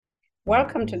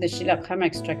Welcome to the Sheila Khama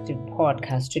Extractive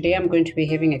Podcast. Today I'm going to be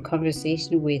having a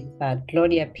conversation with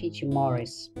Claudia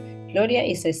Pici-Morris. Claudia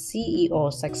is a CEO,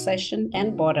 succession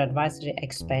and board advisory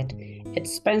expert at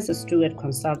Spencer Stewart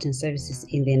Consulting Services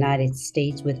in the United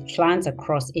States with clients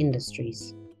across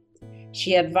industries.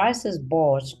 She advises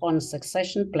boards on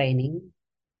succession planning,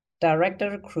 director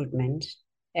recruitment,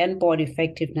 and board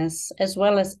effectiveness, as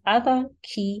well as other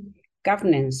key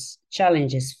governance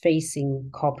challenges facing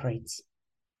corporates.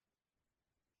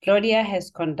 Claudia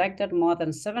has conducted more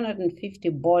than 750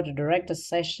 board director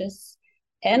sessions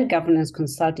and governance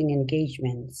consulting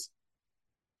engagements.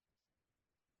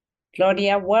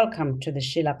 Claudia, welcome to the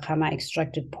Sheila Khama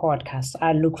Extractive Podcast.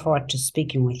 I look forward to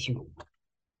speaking with you.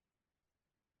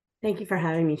 Thank you for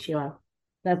having me, Sheila.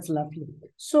 That's lovely.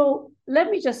 So let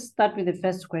me just start with the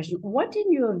first question. What,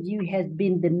 in your view, has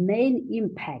been the main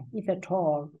impact, if at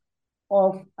all,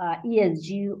 of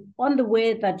ESG on the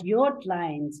way that your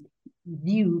clients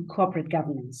view corporate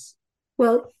governance?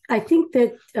 Well, I think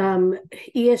that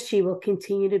ESG will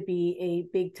continue to be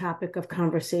a big topic of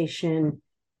conversation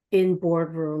in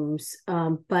boardrooms,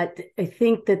 but I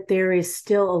think that there is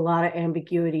still a lot of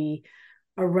ambiguity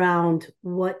around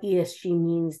what ESG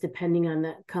means depending on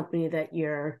the company that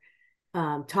you're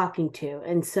talking to.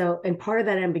 And part of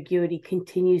that ambiguity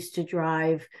continues to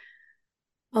drive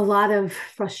a lot of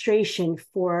frustration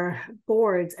for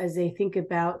boards as they think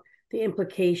about the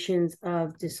implications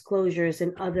of disclosures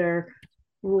and other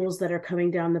rules that are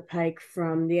coming down the pike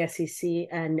from the SEC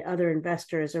and other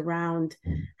investors around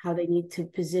how they need to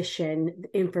position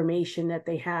the information that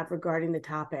they have regarding the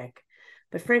topic.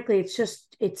 But frankly,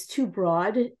 it's too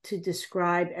broad to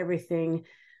describe everything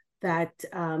that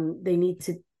they need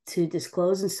to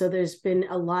disclose. And so there's been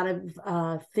a lot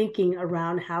of thinking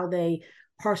around how they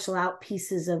parcel out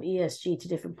pieces of ESG to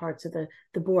different parts of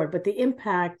the board. But the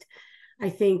impact, I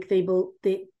think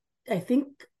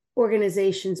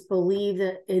organizations believe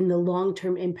that in the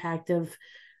long-term impact of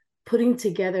putting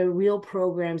together real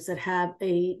programs that have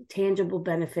a tangible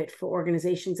benefit for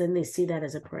organizations, and they see that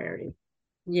as a priority.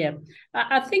 Yeah,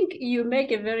 I think you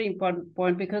make a very important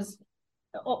point because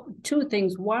two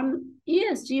things. One,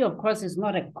 ESG, of course, is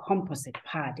not a composite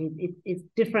part. It's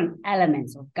different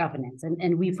elements of governance.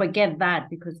 And we forget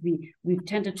that because we've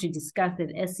tended to discuss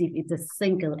it as if it's a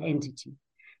single entity.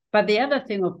 But the other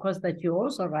thing, of course, that you're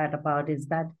also right about is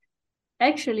that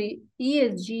actually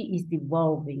ESG is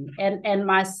evolving. And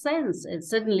my sense, and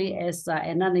certainly as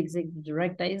a non-executive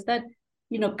director, is that,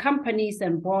 companies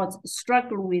and boards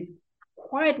struggle with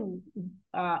quite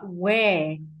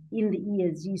where in the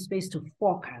ESG space to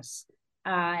focus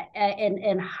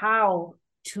and how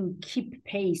to keep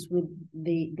pace with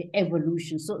the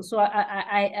evolution. So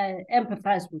I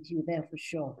empathize with you there for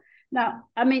sure. Now,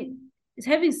 I mean,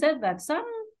 having said that, some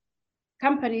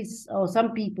companies or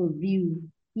some people view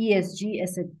ESG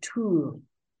as a tool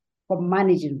for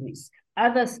managing risk.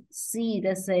 Others see it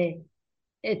as a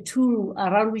tool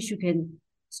around which you can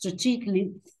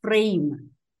strategically frame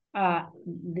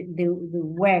the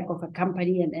work of a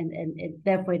company and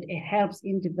therefore it helps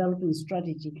in developing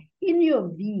strategy. In your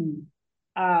view,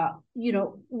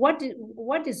 what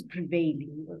is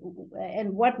prevailing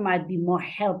and what might be more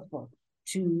helpful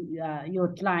to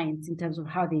your clients in terms of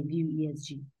how they view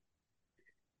ESG?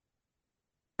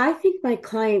 I think my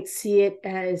clients see it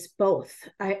as both.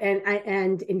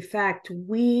 And in fact,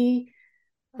 we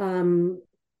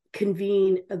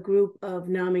convene a group of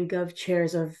nom and gov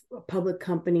chairs of public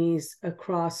companies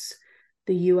across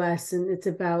the US, and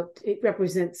it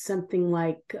represents something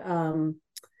like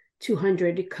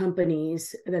 200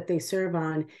 companies that they serve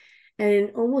on. And in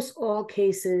almost all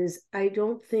cases, I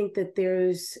don't think that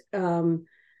there's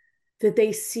that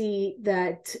they see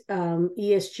that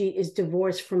ESG is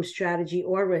divorced from strategy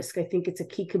or risk. I think it's a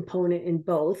key component in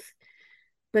both.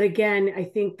 But again, I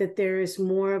think that there is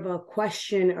more of a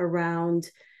question around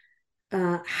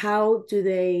how do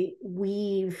they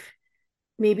weave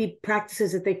maybe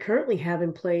practices that they currently have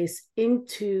in place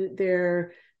into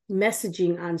their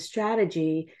messaging on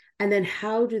strategy, and then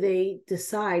how do they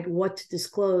decide what to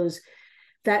disclose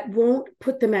that won't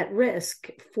put them at risk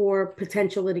for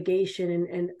potential litigation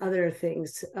and other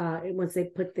things once they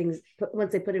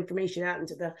put information out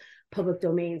into the public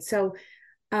domain. So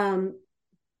I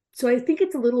think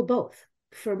it's a little both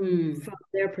from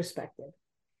their perspective.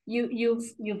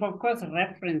 You've of course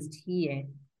referenced here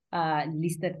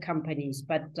listed companies,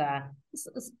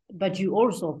 but you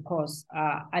also of course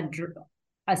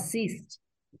assist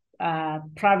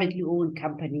privately owned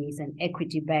companies and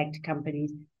equity-backed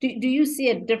companies. Do you see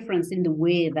a difference in the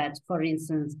way that, for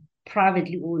instance,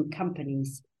 privately owned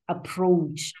companies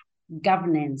approach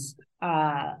governance,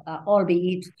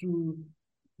 albeit through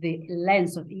the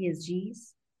lens of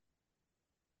ESGs?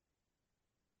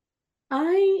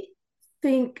 I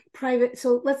think private,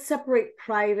 so let's separate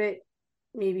private,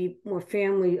 maybe more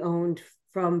family owned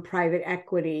from private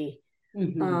equity.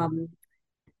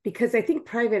 Because I think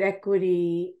private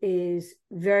equity is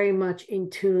very much in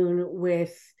tune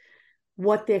with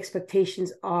what the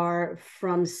expectations are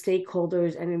from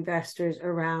stakeholders and investors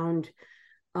around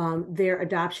their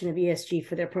adoption of ESG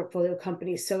for their portfolio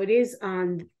companies. So it is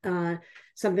on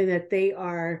something that they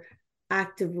are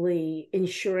actively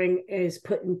ensuring is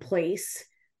put in place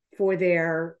for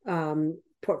their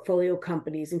portfolio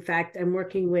companies. In fact, I'm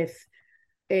working with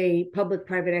a public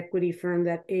private equity firm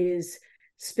that is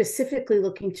specifically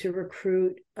looking to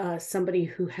recruit somebody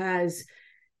who has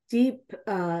deep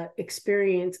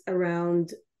experience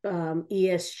around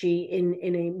ESG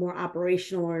in a more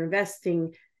operational or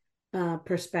investing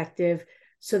perspective,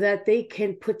 so that they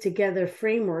can put together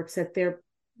frameworks that their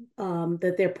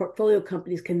portfolio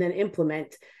companies can then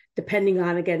implement, depending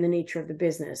on, again, the nature of the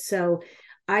business. So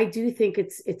I do think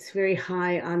it's very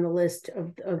high on the list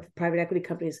of private equity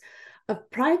companies. Of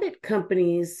private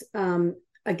companies,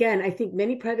 again, I think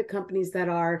many private companies that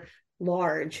are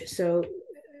large, so,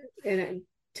 and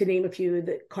to name a few,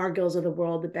 the Cargills of the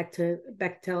world, the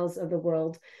Bechtels of the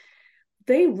world,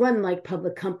 they run like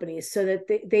public companies, so that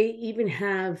they even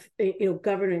have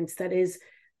governance that is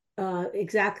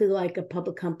exactly like a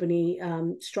public company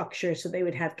structure. So they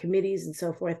would have committees and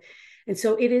so forth. And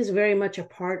so it is very much a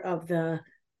part of the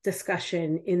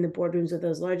discussion in the boardrooms of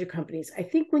those larger companies. I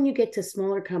think when you get to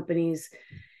smaller companies,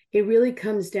 it really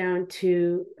comes down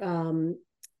to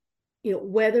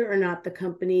whether or not the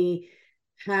company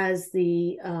has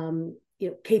the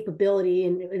capability,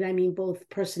 and I mean both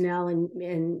personnel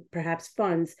and perhaps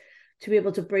funds, to be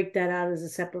able to break that out as a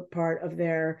separate part of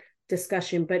their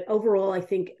discussion. But overall, I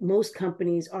think most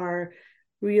companies are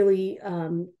really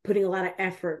putting a lot of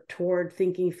effort toward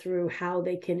thinking through how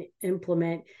they can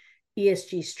implement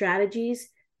ESG strategies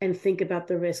and think about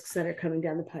the risks that are coming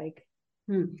down the pike.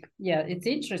 Yeah, it's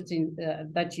interesting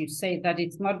that you say that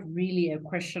it's not really a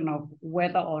question of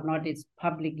whether or not it's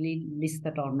publicly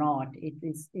listed or not.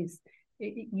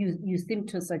 You seem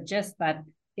to suggest that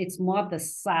it's more the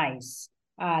size.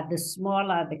 The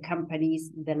smaller the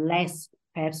companies, the less,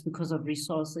 perhaps because of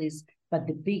resources, but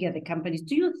the bigger the companies.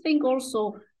 Do you think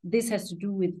also this has to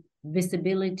do with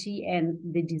visibility and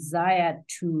the desire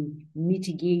to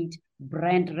mitigate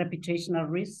brand reputational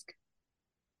risk?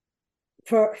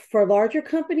 For larger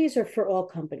companies or for all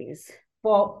companies?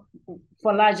 For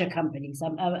larger companies,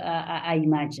 I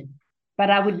imagine.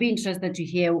 But I would be interested to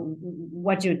hear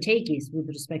what your take is with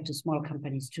respect to small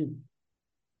companies too.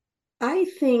 I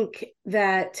think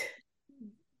that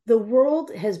the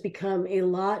world has become a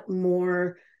lot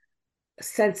more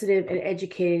sensitive and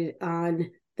educated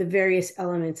on the various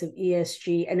elements of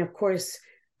ESG. And of course,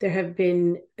 there have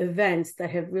been events that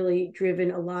have really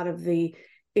driven a lot of the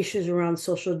issues around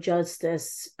social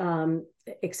justice,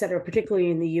 et cetera, particularly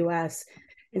in the US.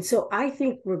 And so I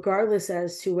think regardless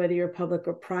as to whether you're public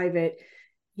or private,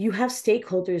 you have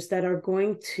stakeholders that are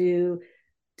going to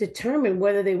determine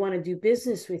whether they want to do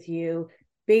business with you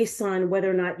based on whether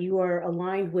or not you are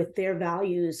aligned with their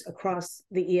values across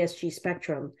the ESG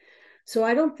spectrum. So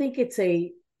I don't think it's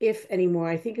a if anymore.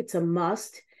 I think it's a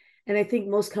must. And I think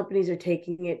most companies are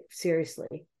taking it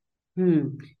seriously.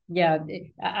 Yeah,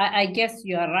 I guess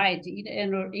you are right.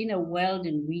 In a world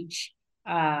in which,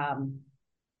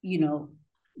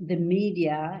 the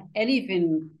media and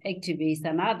even activists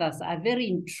and others are very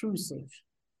intrusive,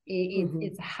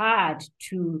 it's hard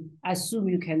to assume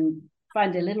you can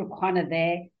find a little corner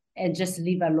there and just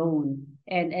leave alone.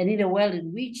 And in a world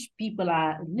in which people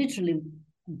are literally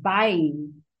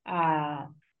buying,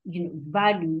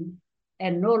 value,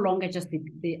 and no longer just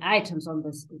the items on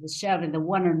the shelf, and they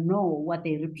want to know what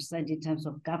they represent in terms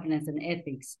of governance and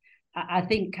ethics. I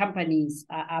think companies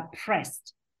are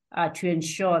pressed to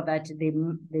ensure that they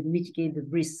mitigate the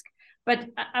risk. But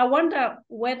I wonder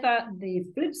whether the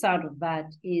flip side of that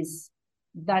is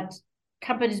that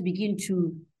companies begin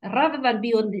to, rather than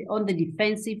be on the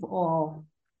defensive or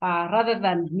rather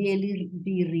than merely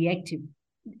be reactive,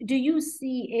 do you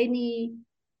see any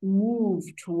move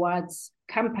towards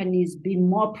companies being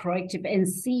more proactive and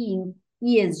seeing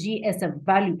ESG as a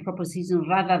value proposition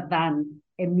rather than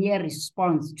a mere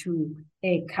response to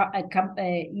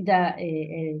either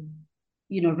a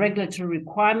regulatory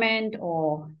requirement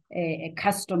or a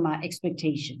customer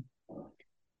expectation?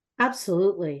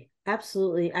 Absolutely.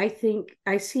 I think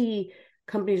I see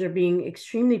companies are being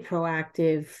extremely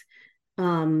proactive,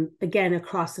 again,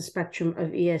 across the spectrum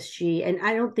of ESG. And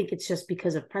I don't think it's just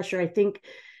because of pressure. I think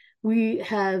we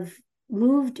have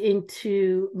moved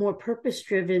into more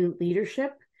purpose-driven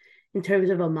leadership in terms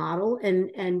of a model,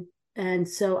 and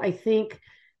so I think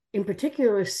in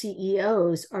particular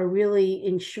CEOs are really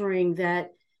ensuring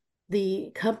that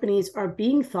the companies are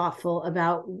being thoughtful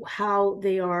about how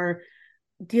they are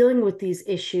dealing with these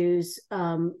issues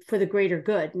for the greater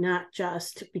good, not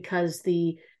just because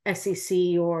the SEC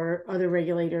or other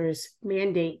regulators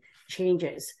mandate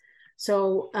changes.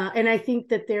 So, and I think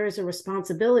that there is a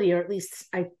responsibility, or at least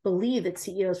I believe that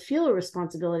CEOs feel a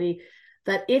responsibility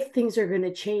that if things are going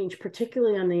to change,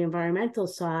 particularly on the environmental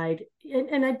side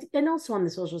and also on the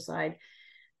social side,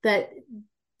 that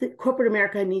the corporate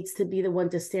America needs to be the one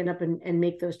to stand up and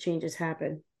make those changes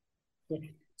happen. Yeah.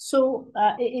 So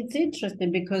it's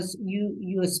interesting because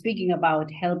you are speaking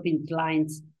about helping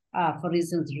clients, for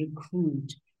instance,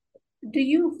 recruit. Do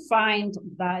you find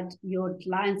that your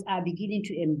clients are beginning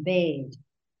to embed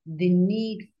the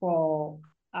need for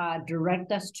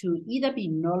directors to either be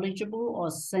knowledgeable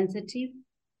or sensitive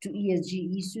to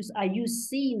ESG issues? Are you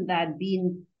seeing that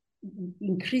being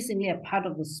increasingly a part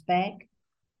of the spec?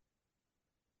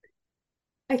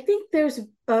 I think there's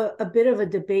a bit of a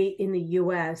debate in the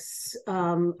US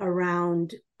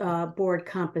around board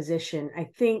composition. I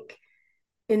think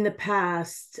in the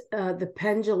past, the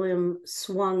pendulum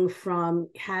swung from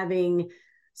having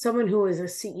someone who is a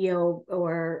CEO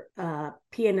or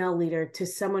P&L leader to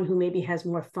someone who maybe has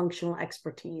more functional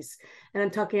expertise. And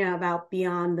I'm talking about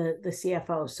beyond the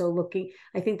CFO. So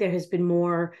I think there has been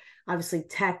more, obviously,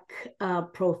 tech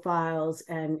profiles,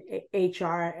 and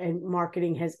HR and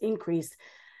marketing has increased.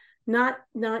 Not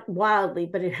wildly,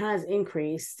 but it has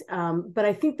increased. But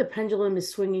I think the pendulum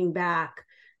is swinging back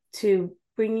to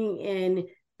bringing in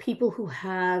people who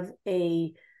have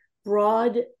a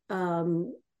broad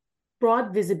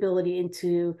visibility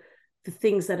into the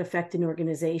things that affect an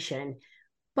organization.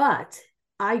 But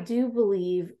I do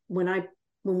believe when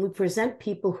we present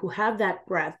people who have that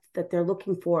breadth that they're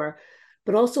looking for,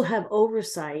 but also have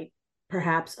oversight,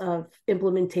 perhaps, of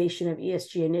implementation of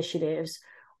ESG initiatives,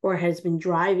 or has been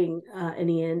driving an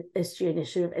ESG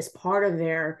initiative as part of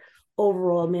their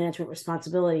overall management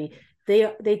responsibility,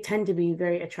 they tend to be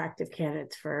very attractive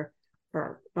candidates for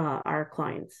our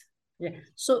clients. Yeah.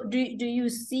 So do you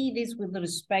see this with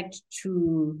respect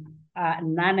to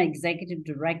non-executive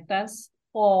directors,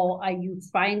 or are you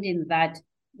finding that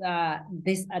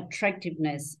this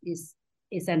attractiveness is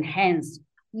enhanced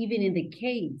even in the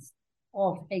case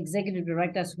of executive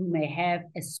directors who may have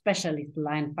a specialist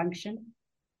line function?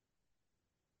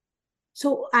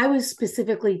 So I was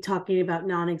specifically talking about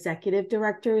non-executive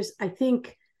directors. I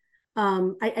think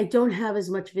I don't have as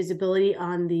much visibility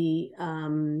on the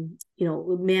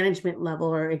management level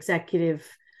or executive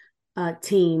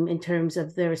team in terms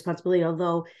of their responsibility.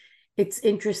 Although it's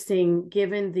interesting,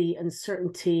 given the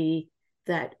uncertainty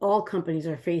that all companies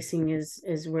are facing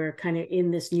as we're kind of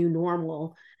in this new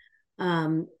normal.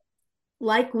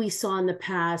 Like we saw in the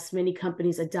past, many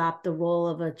companies adopt the role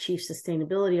of a chief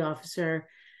sustainability officer.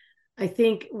 I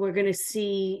think we're going to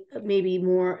see maybe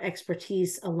more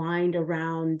expertise aligned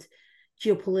around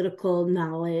geopolitical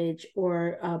knowledge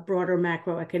or broader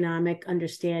macroeconomic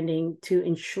understanding to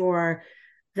ensure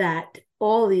that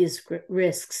all these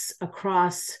risks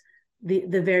across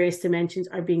the various dimensions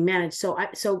are being managed. So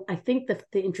I think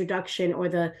the introduction or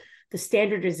the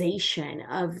standardization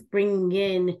of bringing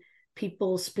in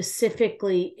people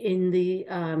specifically in the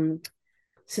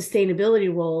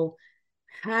sustainability role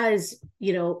has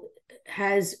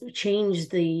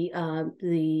changed the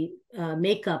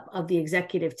makeup of the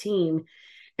executive team.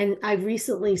 And I've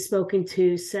recently spoken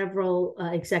to several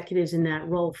executives in that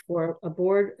role for a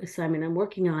board assignment I'm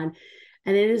working on.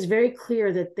 And it is very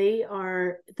clear that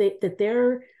that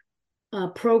their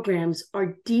programs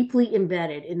are deeply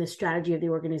embedded in the strategy of the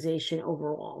organization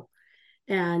overall.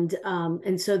 And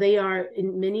so they are,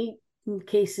 in many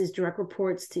cases, direct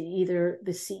reports to either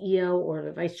the CEO or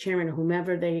the vice chairman or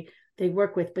whomever they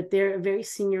work with, but they're a very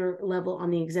senior level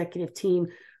on the executive team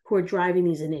who are driving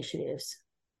these initiatives.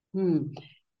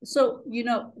 So,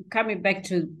 coming back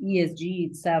to ESG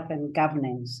itself and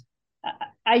governance,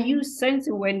 are you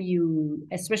sensing when you,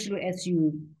 especially as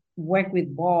you work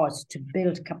with boards to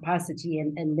build capacity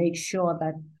and make sure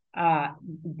that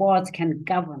boards can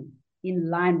govern in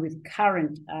line with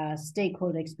current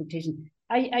stakeholder expectations,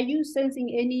 are you sensing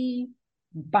any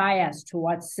bias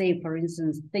towards, say, for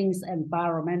instance, things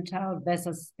environmental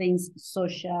versus things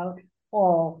social,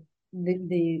 or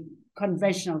the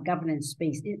conventional governance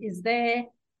space? Is there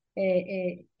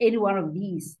any one of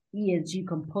these ESG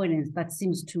components that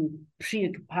seems to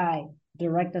preoccupy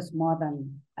directors more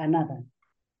than another?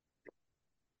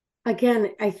 Again,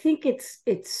 I think it's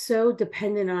so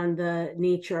dependent on the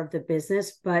nature of the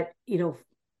business, but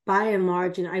by and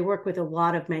large, and I work with a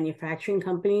lot of manufacturing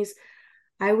companies,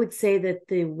 I would say that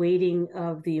the weighting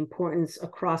of the importance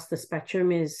across the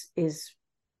spectrum is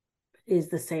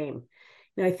the same.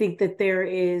 I think that there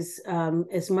is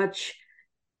as much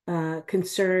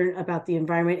concern about the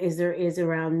environment as there is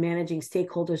around managing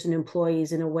stakeholders and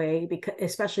employees in a way, because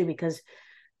especially because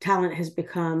talent has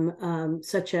become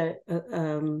such a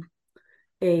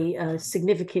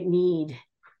significant need,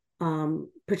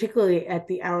 particularly at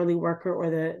the hourly worker or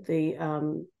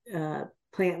the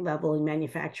plant level in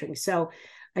manufacturing. So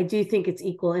I do think it's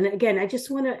equal. And again, I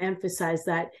just want to emphasize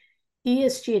that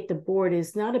ESG at the board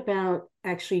is not about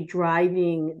actually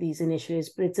driving these initiatives,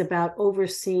 but it's about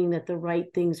overseeing that the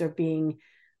right things are being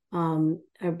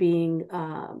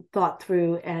thought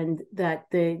through, and that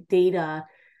the data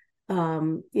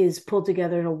is pulled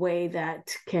together in a way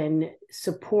that can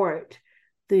support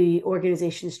the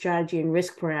organization's strategy and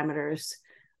risk parameters.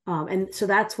 And so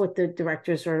that's what the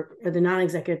directors or the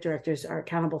non-executive directors are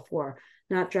accountable for,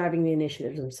 not driving the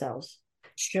initiatives themselves.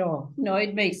 Sure. No,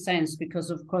 it makes sense because,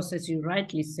 of course, as you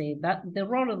rightly say, that the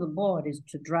role of the board is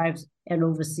to drive and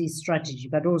oversee strategy,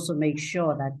 but also make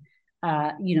sure that,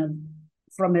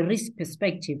 from a risk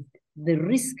perspective, the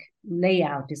risk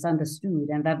layout is understood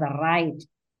and that the right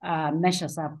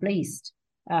measures are placed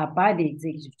by the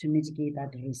executive to mitigate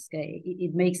that risk.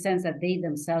 It makes sense that they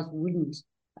themselves wouldn't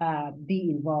be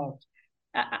involved.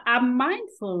 I'm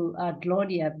mindful,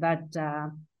 Claudia, that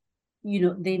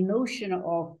the notion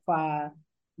of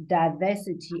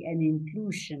diversity and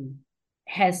inclusion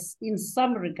has, in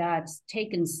some regards,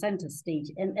 taken center stage,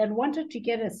 and wanted to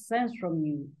get a sense from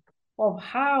you of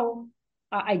how,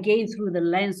 again, through the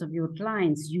lens of your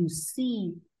clients, you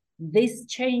see this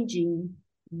changing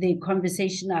the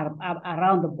conversation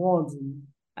around the boardroom,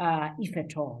 if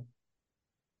at all.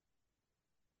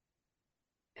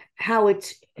 How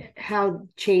this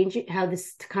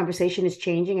conversation is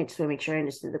changing. I just want to make sure I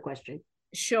understood the question.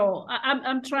 Sure.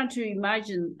 I'm trying to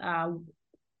imagine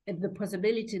the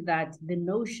possibility that the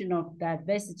notion of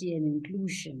diversity and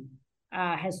inclusion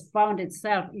has found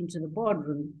itself into the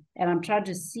boardroom, and I'm trying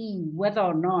to see whether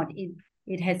or not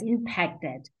it has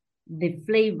impacted the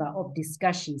flavor of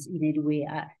discussions in any way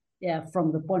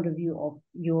from the point of view of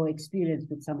your experience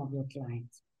with some of your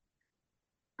clients.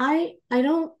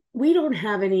 We don't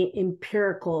have any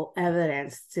empirical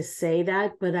evidence to say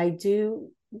that, but I do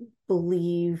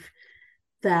believe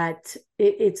that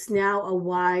it's now a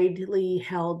widely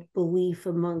held belief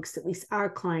amongst at least our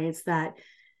clients that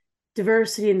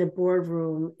diversity in the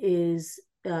boardroom is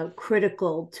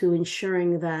critical to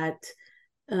ensuring that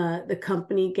the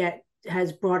company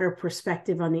has broader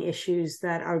perspective on the issues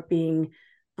that are being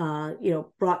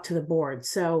brought to the board.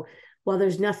 So while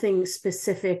there's nothing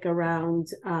specific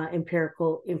around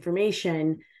empirical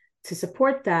information to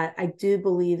support that, I do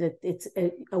believe that it's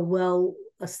a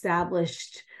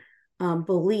well-established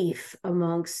belief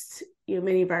amongst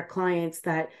many of our clients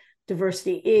that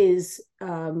diversity is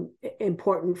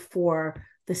important for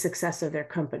the success of their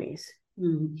companies.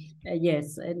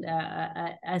 Yes, and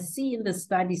I see in the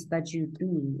studies that you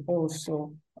do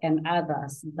also and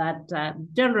others that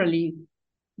generally,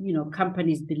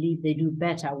 companies believe they do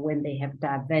better when they have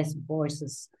diverse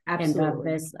voices. Absolutely. And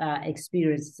diverse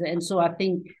experiences. And so I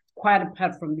think, quite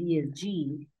apart from the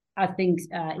ESG, I think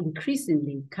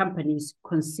increasingly companies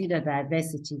consider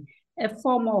diversity a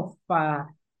form of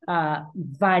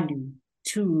value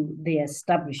to the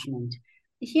establishment.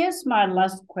 Here's my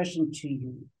last question to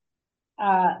you.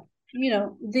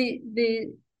 The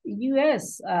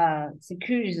U.S.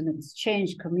 Securities and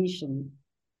Exchange Commission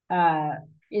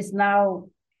is now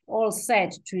all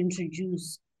set to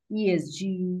introduce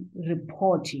ESG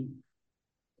reporting.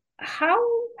 How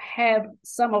have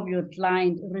some of your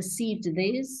clients received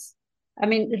this? I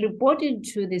mean, reporting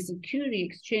to the Security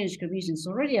Exchange Commission is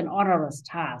already an onerous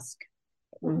task.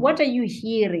 Mm-hmm. What are you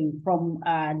hearing from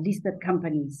listed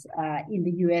companies in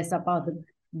the US about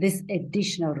this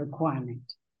additional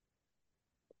requirement?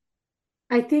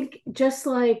 I think just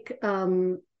like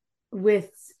with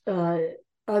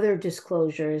other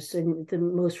disclosures, and the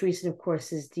most recent, of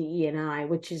course, is DE&I,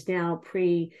 which is now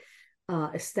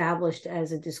established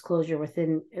as a disclosure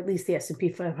within at least the S&P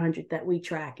 500 that we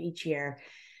track each year.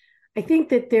 I think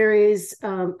that there is,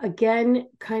 again,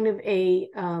 kind of I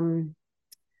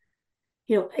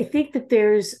think that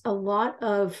there's a lot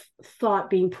of thought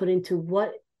being put into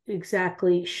what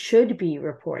exactly should be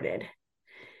reported.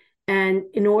 And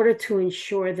in order to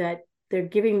ensure that they're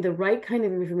giving the right kind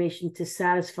of information to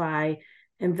satisfy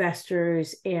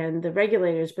investors and the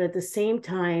regulators, but at the same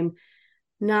time,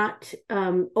 not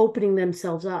opening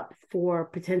themselves up for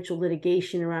potential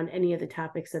litigation around any of the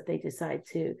topics that they decide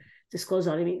to disclose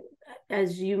on. I mean,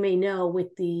 as you may know,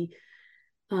 with the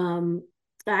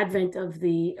advent of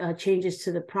the changes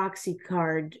to the proxy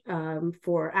card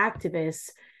for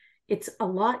activists, it's a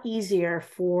lot easier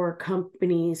for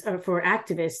companies or for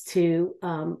activists to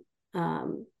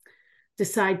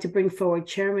decide to bring forward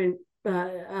to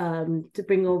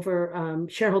bring over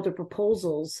shareholder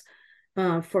proposals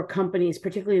for companies,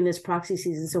 particularly in this proxy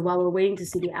season. So while we're waiting to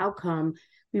see the outcome,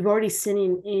 we've already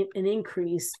seen an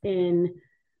increase in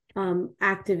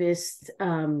activist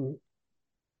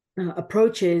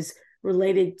approaches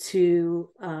related to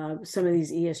some of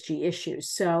these ESG issues.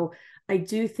 So I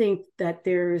do think that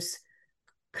there is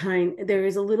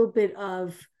a little bit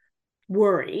of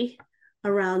worry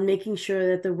around making sure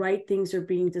that the right things are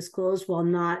being disclosed while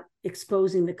not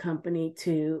exposing the company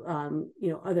to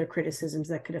other criticisms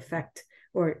that could affect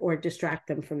or distract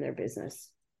them from their business.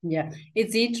 Yeah,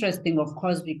 it's interesting, of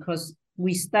course, because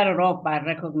we started off by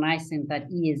recognizing that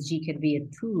ESG can be a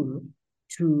tool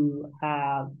to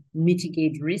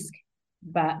mitigate risk,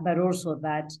 but also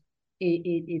that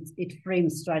it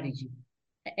frames strategy.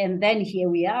 And then here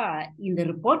we are in the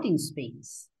reporting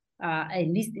space, at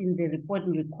least in the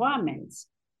reporting requirements,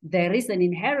 there is an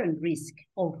inherent risk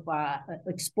of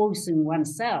exposing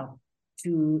oneself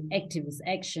to activist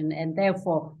action. And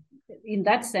therefore, in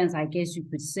that sense, I guess you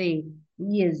could say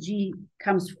ESG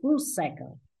comes full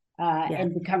circle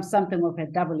and becomes something of a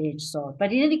double-edged sword.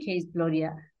 But in any case,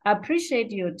 Claudia, I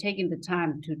appreciate you taking the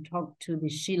time to talk to the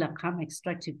Sheila Come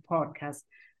Extractive podcast.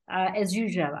 As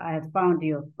usual, I have found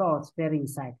your thoughts very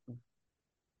insightful.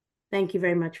 Thank you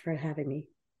very much for having me.